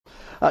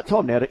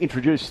Time now to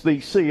introduce the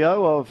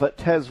CEO of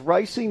Tas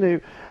Racing, who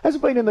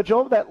hasn't been in the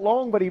job that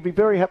long, but he'd be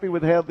very happy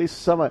with how this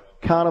summer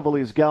carnival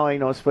is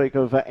going. I speak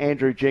of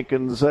Andrew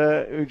Jenkins,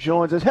 who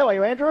joins us. How are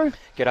you, Andrew?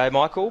 G'day,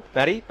 Michael.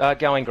 Matty,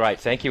 going great,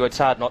 thank you. It's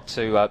hard not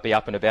to be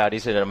up and about,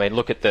 isn't it? I mean,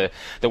 look at the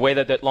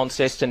weather that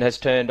Launceston has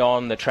turned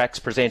on. The track's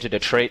presented a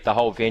treat. The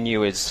whole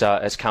venue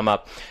has come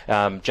up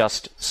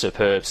just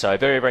superb. So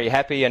very, very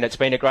happy, and it's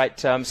been a great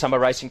summer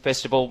racing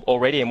festival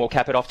already, and we'll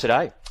cap it off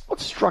today. What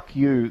struck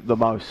you the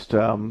most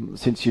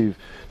since you've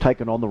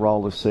taken on the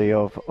role as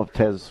CEO of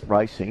Tas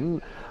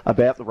Racing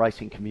about the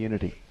racing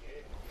community?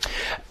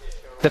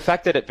 The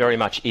fact that it very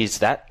much is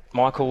that,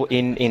 Michael,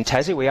 in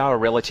Tassie. We are a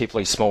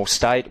relatively small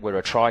state. We're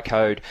a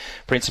tri-code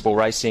principal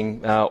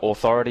racing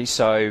authority,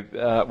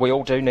 so we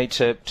all do need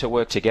to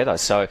work together.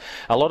 So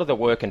a lot of the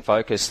work and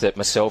focus that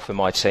myself and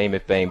my team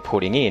have been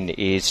putting in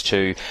is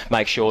to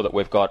make sure that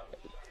we've got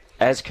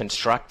as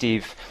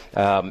constructive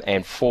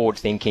and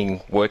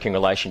forward-thinking working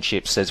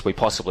relationships as we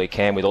possibly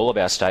can with all of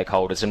our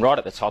stakeholders. And right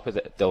at the top of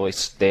the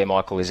list there,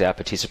 Michael, is our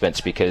participants,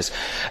 because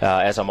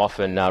as I'm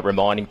often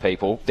reminding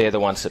people, they're the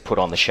ones that put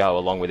on the show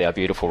along with our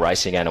beautiful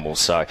racing animals.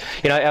 So,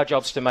 our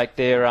job's to make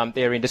their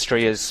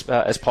industry as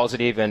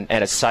positive and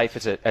as safe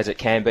as it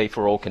can be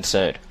for all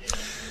concerned.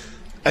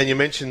 And you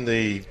mentioned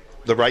the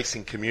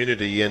racing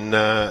community, and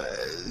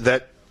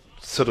that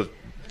sort of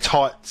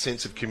tight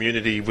sense of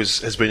community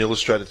has been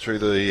illustrated through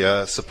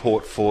the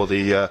support for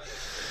the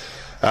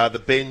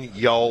Ben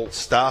Yole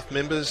staff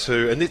members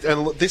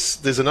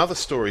there's another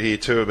story here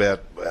too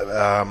about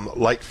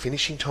late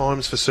finishing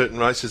times for certain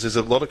races. There's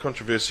a lot of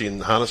controversy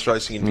in harness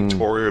racing in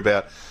Victoria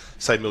about,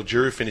 say,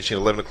 Mildura finishing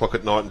at 11 o'clock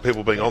at night and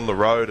people being on the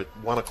road at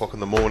 1 o'clock in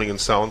the morning and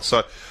so on.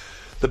 So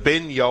the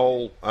Ben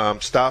Yole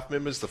staff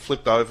members, the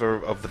flipped over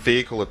of the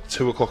vehicle at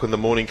 2 o'clock in the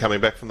morning coming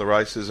back from the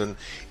races, and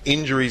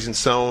injuries and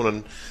so on,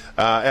 and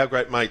our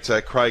great mate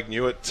Craig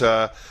Newitt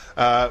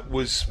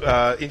was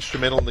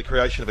instrumental in the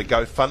creation of a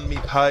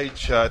GoFundMe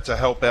page to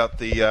help out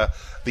the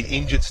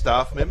injured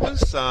staff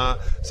members. So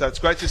it's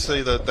great to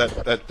see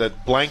that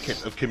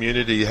blanket of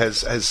community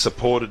has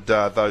supported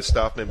those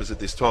staff members at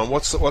this time.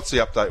 What's the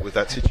update with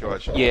that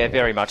situation? Yeah,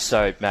 very much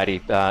so,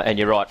 Matty. And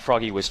you're right,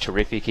 Froggy was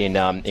terrific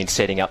in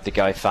setting up the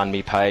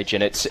GoFundMe page,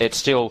 and it's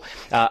still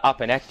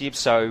up and active.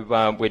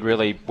 So we'd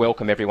really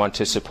welcome everyone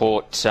to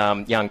support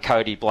young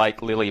Cody,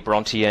 Blake, Lily,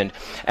 Bronte, and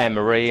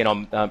Marie.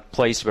 And I'm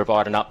pleased to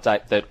provide an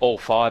update that all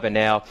 5 are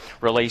now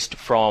released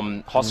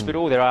from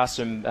hospital. There are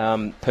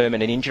some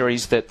permanent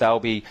injuries that they'll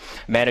be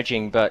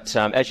managing, but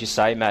as you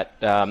say, Matt,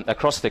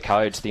 across the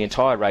codes, the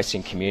entire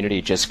racing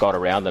community just got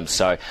around them.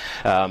 So,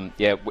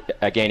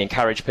 again,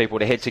 encourage people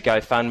to head to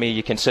GoFundMe.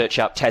 You can search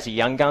up Tassie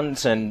Young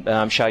Guns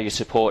and show your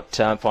support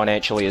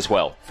financially as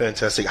well.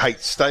 Fantastic. Hey,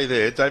 stay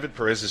there. David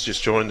Perez has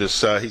just joined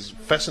us. He's a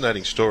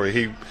fascinating story.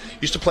 He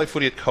used to play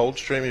footy at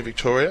Coldstream in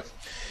Victoria.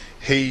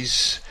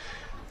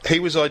 He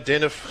was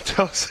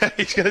identified.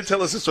 He's going to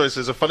tell us a story. So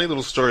there's a funny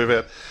little story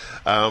about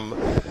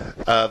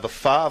the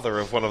father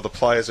of one of the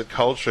players at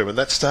Coldstream, and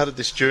that started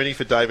this journey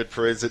for David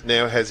Perez that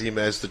now has him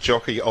as the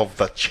jockey of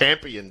the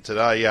champion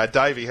today.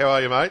 Davey, how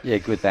are you, mate? Yeah,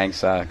 good,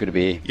 thanks. Good to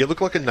be here. You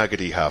look like a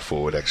nuggety half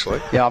forward,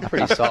 actually. Yeah, I'm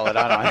pretty solid,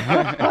 aren't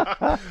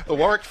I? The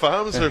Warwick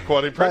Farms are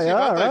quite impressive,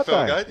 aren't they,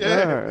 Felgate?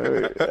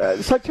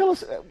 Yeah. So tell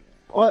us,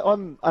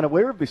 I'm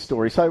unaware of this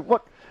story, so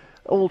what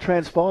all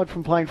transpired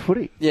from playing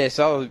footy? Yeah,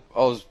 so I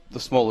was the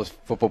smallest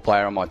football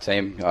player on my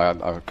team,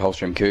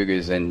 Coldstream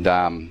Cougars, and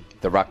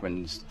the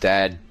ruckman's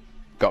dad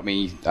got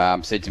me,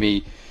 said to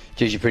me,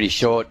 "Geez, you're pretty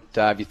short.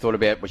 Have you thought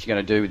about what you're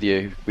going to do with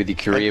your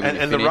career when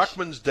you finish?" And the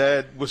ruckman's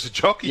dad was a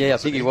jockey. Yeah, I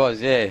think he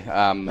was. Yeah,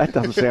 that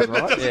doesn't sound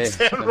right. That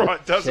doesn't sound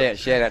right, does it?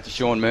 Shout out to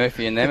Sean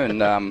Murphy and them,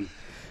 and I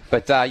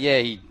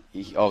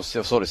was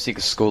sort of sick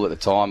of school at the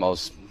time. I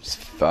was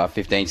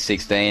 15,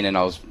 16, and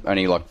I was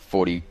only like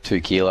 42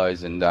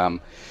 kilos, and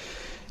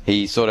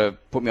he sort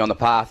of put me on the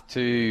path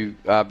to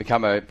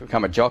become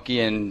a jockey,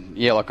 and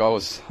I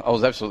was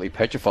absolutely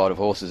petrified of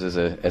horses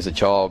as a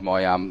child.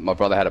 My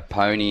brother had a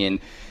pony, and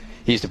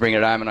he used to bring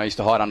it home, and I used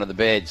to hide under the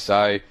bed.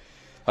 So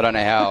I don't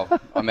know how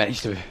I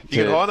managed to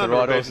hide under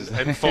ride a bed horses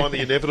and find the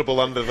inevitable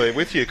under there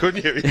with you,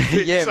 couldn't you?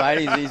 Yeah,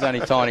 mate, he's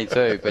only tiny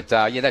too. But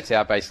that's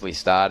how it basically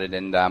started,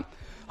 and I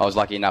was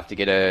lucky enough to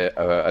get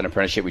an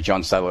apprenticeship with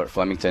John Sadler at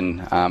Flemington.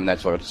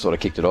 That's what sort of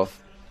kicked it off.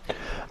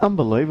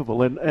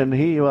 Unbelievable. And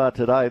here you are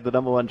today, the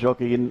number one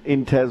jockey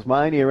in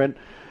Tasmania, and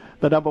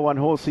the number one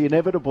horse, the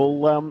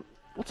Inevitable.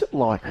 What's it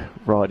like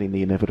riding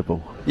the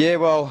Inevitable? Yeah,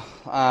 well,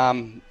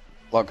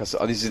 like I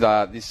said, this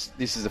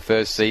is the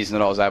first season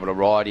that I was able to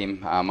ride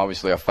him.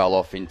 Obviously, I fell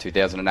off in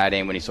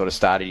 2018 when he sort of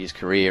started his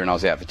career, and I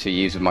was out for 2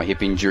 years with my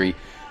hip injury.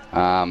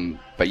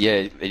 But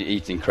yeah,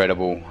 it's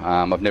incredible.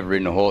 I've never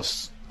ridden a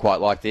horse quite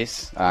like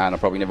this, and I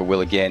probably never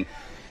will again.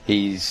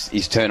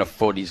 His turn of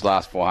foot, his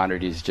last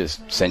 400 is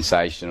just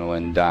sensational,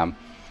 and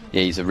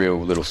he's a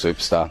real little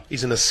superstar.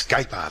 He's an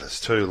escape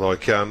artist too.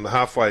 Like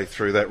halfway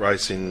through that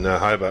race in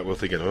Hobart, we're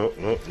thinking,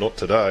 oh, not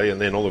today, and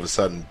then all of a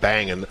sudden,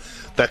 bang, and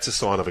that's a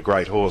sign of a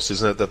great horse,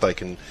 isn't it? That they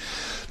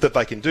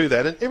can do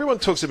that. And everyone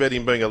talks about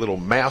him being a little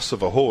mouse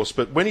of a horse,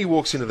 but when he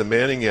walks into the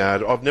mounting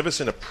yard, I've never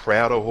seen a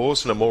prouder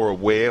horse and a more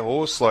aware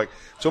horse. Like,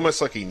 it's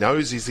almost like he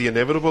knows he's the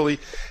inevitable.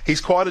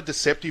 He's quite a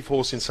deceptive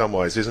horse in some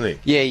ways, isn't he?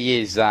 Yeah,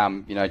 he is.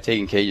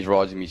 Tegan Key just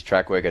rides him his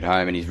track work at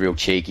home, and he's real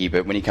cheeky,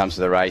 but when he comes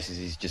to the races,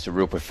 he's just a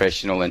real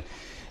professional, and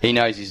he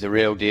knows he's the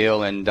real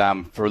deal. And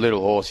for a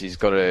little horse, he's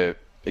got a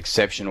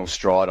exceptional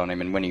stride on him,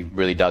 and when he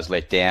really does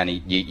let down,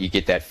 you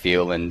get that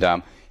feel,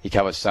 and he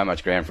covers so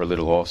much ground for a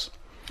little horse.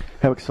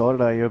 How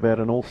excited are you about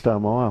an All-Star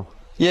Mile?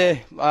 Yeah,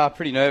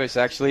 pretty nervous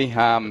actually. Pay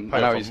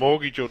off a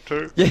mortgage or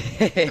two.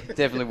 Yeah,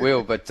 definitely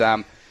will. But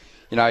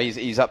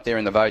he's up there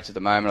in the votes at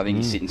the moment. I think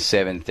he's sitting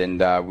 7th,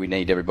 and we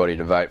need everybody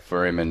to vote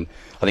for him. And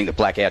I think the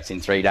blackout's in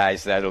 3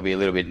 days, so that'll be a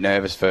little bit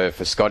nervous for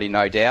Scotty,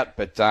 no doubt.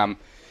 But I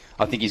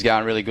think he's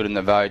going really good in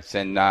the votes,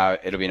 and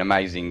it'll be an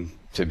amazing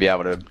to be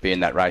able to be in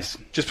that race.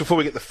 Just before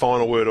we get the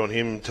final word on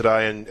him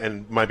today,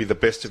 and maybe the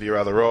best of your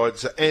other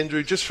rides,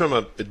 Andrew, just from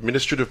an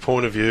administrative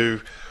point of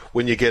view,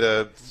 when you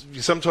get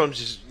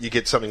sometimes you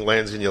get something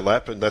lands in your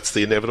lap, and that's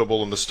the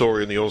inevitable in the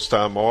story in the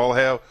All-Star Mile.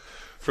 How,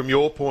 from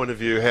your point of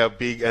view, how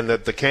big, and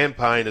that the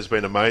campaign has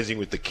been amazing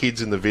with the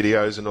kids and the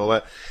videos and all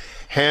that,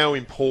 how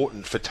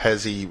important for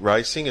Tassie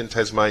racing and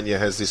Tasmania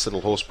has this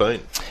little horse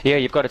been? Yeah,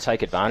 you've got to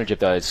take advantage of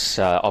those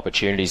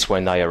opportunities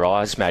when they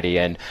arise, Matty.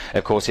 And,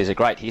 of course, there's a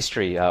great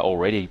history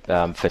already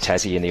for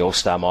Tassie in the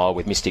All-Star Mile,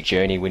 with Mystic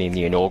Journey winning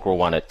the inaugural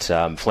one at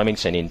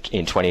Flemington in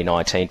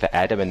 2019 for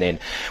Adam. And then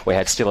we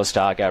had Still a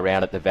Star go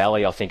around at the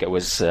Valley. I think it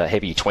was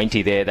heavy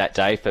 20 there that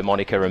day for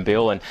Monica and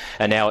Bill. And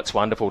now it's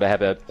wonderful to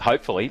have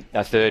hopefully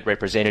a third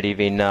representative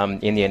in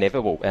the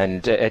Inevitable.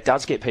 And it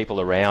does get people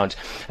around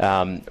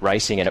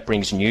racing, and it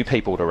brings new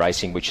people to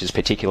racing, which is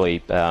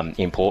particularly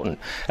important.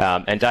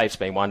 And Dave's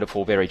been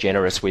wonderful, very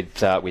generous with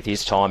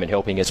his time and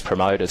helping us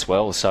promote as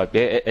well. So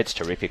yeah, it's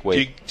terrific.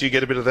 Do you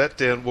get a bit of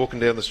that walking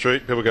down the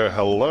street? People go,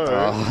 hello.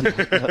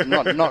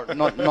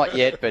 Not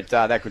yet, but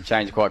that could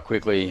change quite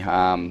quickly.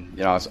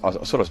 I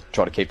sort of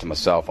try to keep to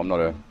myself. I'm not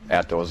an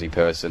outdoorsy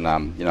person.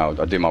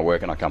 I do my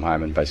work and I come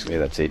home, and basically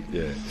that's it.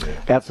 Yeah.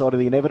 Outside of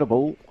the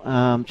Inevitable,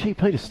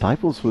 Peter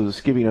Staples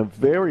was giving a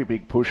very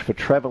big push for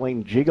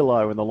Travelling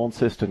Gigolo in the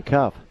Launceston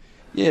Cup.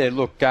 Yeah,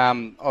 look,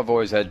 I've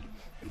always had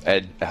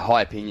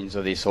high opinions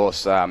of this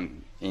horse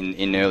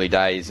in early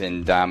days,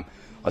 and I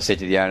said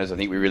to the owners, I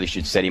think we really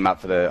should set him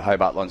up for the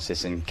Hobart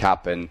Launceston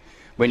Cup. And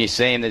when you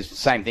see him, there's the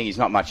same thing. He's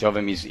not much of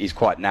him. He's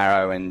quite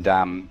narrow, and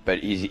but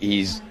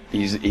he's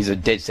a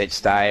dead set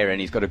stayer, and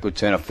he's got a good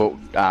turn of foot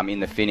in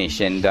the finish.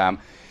 And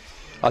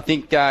I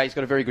think he's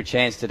got a very good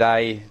chance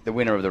today. The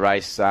winner of the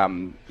race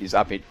is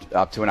up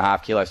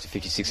 2.5 kilos to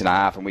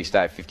 56.5, and we stay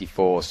at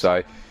 54.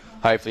 So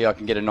hopefully I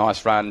can get a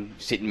nice run,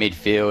 sit in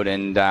midfield,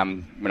 and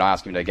when I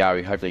ask him to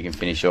go, hopefully he can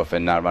finish off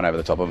and run over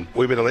the top of him.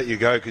 We better let you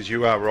go because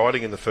you are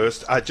riding in the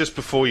first. Just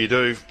before you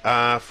do,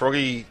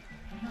 Froggy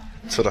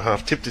sort of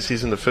half-tipped us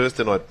in the first,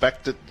 and I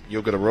backed it.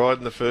 You're going to ride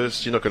in the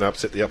first. You're not going to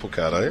upset the apple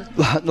cart, are you?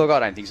 Look, I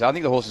don't think so. I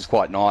think the horse is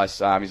quite nice.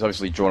 He's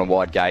obviously drawn a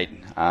wide gate.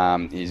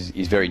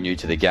 He's very new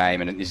to the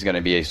game, and this is going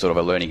to be a sort of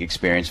a learning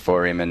experience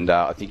for him, and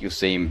I think you'll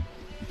see him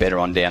better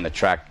on down the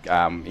track.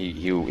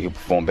 He'll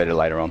perform better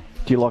later on.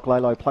 Do you like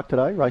Lalo Pluck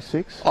today, race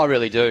 6? I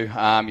really do.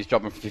 He's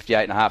dropping from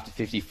 58.5 to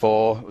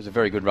 54. It was a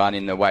very good run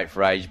in the weight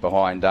for age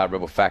behind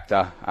Rebel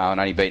Factor, and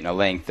only beaten a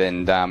length.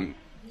 And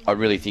I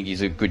really think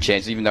he's a good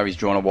chance, even though he's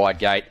drawn a wide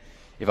gate.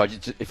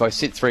 If I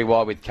sit 3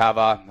 wide with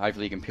cover,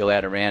 hopefully he can peel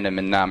out around him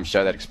and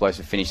show that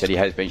explosive finish that he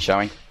has been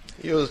showing.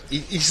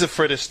 He's the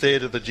Fred Astaire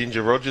to the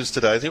Ginger Rogers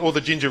today, I think, or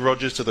the Ginger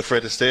Rogers to the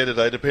Fred Astaire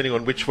today, depending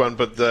on which one.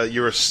 But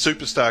you're a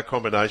superstar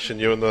combination,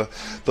 you and the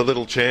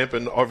little champ,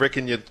 and I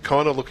reckon you're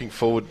kind of looking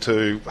forward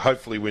to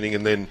hopefully winning,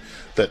 and then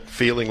that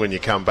feeling when you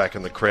come back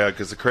in the crowd,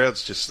 because the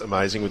crowd's just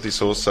amazing with this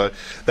horse. So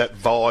that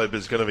vibe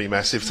is going to be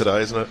massive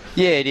today, isn't it?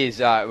 Yeah, it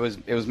is. It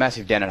was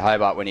massive down at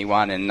Hobart when he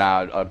won, and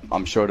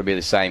I'm sure it'll be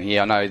the same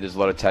here. I know there's a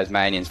lot of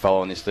Tasmanians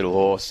following this little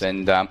horse,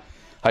 and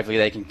hopefully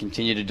they can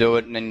continue to do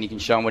it, and then you can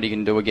show them what he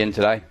can do again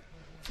today.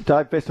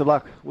 Dave, best of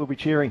luck. We'll be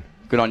cheering.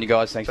 Good on you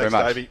guys. Thanks very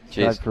much. Davey.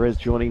 Cheers. Dave Perez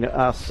joining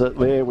us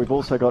there. We've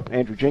also got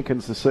Andrew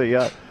Jenkins, the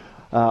CEO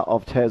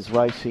of Tas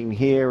Racing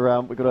here.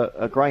 We've got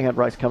a greyhound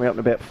race coming up in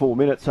about 4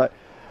 minutes. So,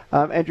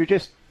 Andrew,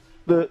 just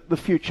the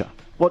future.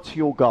 What's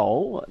your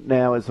goal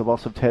now as the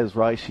boss of Tas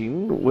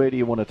Racing? Where do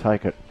you want to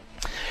take it?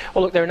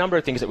 Well, look, there are a number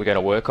of things that we're going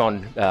to work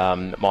on,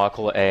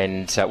 Michael,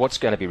 and what's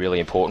going to be really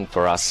important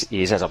for us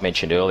is, as I've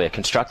mentioned earlier,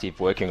 constructive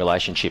working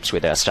relationships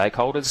with our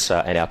stakeholders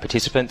and our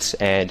participants,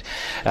 and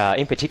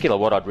in particular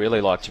what I'd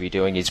really like to be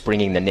doing is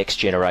bringing the next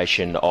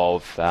generation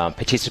of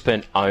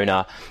participant,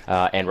 owner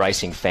and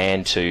racing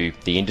fan to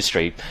the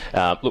industry.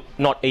 Look,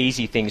 not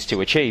easy things to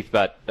achieve,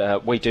 but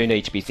we do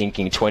need to be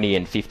thinking 20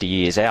 and 50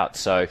 years out.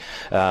 So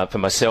for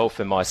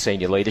myself and my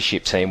senior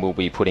leadership team, we'll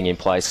be putting in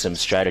place some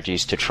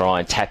strategies to try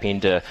and tap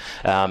into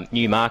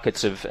new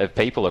markets of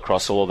people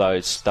across all of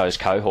those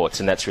cohorts,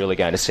 and that's really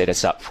going to set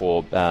us up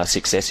for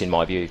success in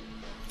my view.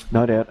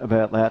 No doubt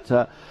about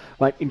that.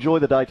 Mate, enjoy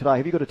the day today.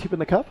 Have you got a tip in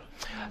the cup?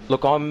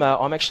 Look, I'm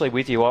actually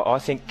with you. I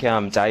think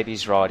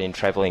Davey's right in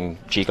travelling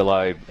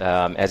Gigolo,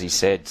 as he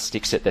said,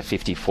 sticks at the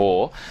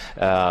 54.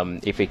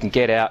 If he can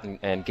get out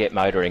and get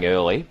motoring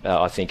early,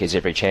 I think there's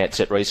every chance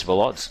at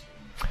reasonable odds.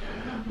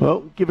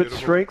 Well, give it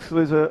strength.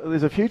 There's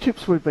a few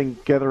tips we've been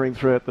gathering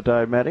throughout the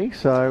day, Matty.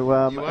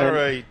 So you are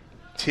a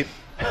tip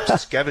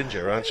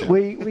scavenger, aren't you?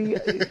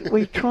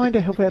 We're trying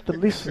to help out the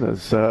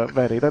listeners,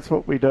 Matty. That's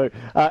what we do.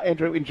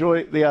 Andrew,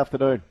 enjoy the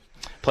afternoon.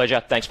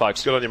 Pleasure. Thanks,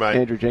 folks. Good on you, mate.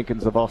 Andrew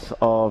Jenkins, the boss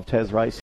of Tas Racing.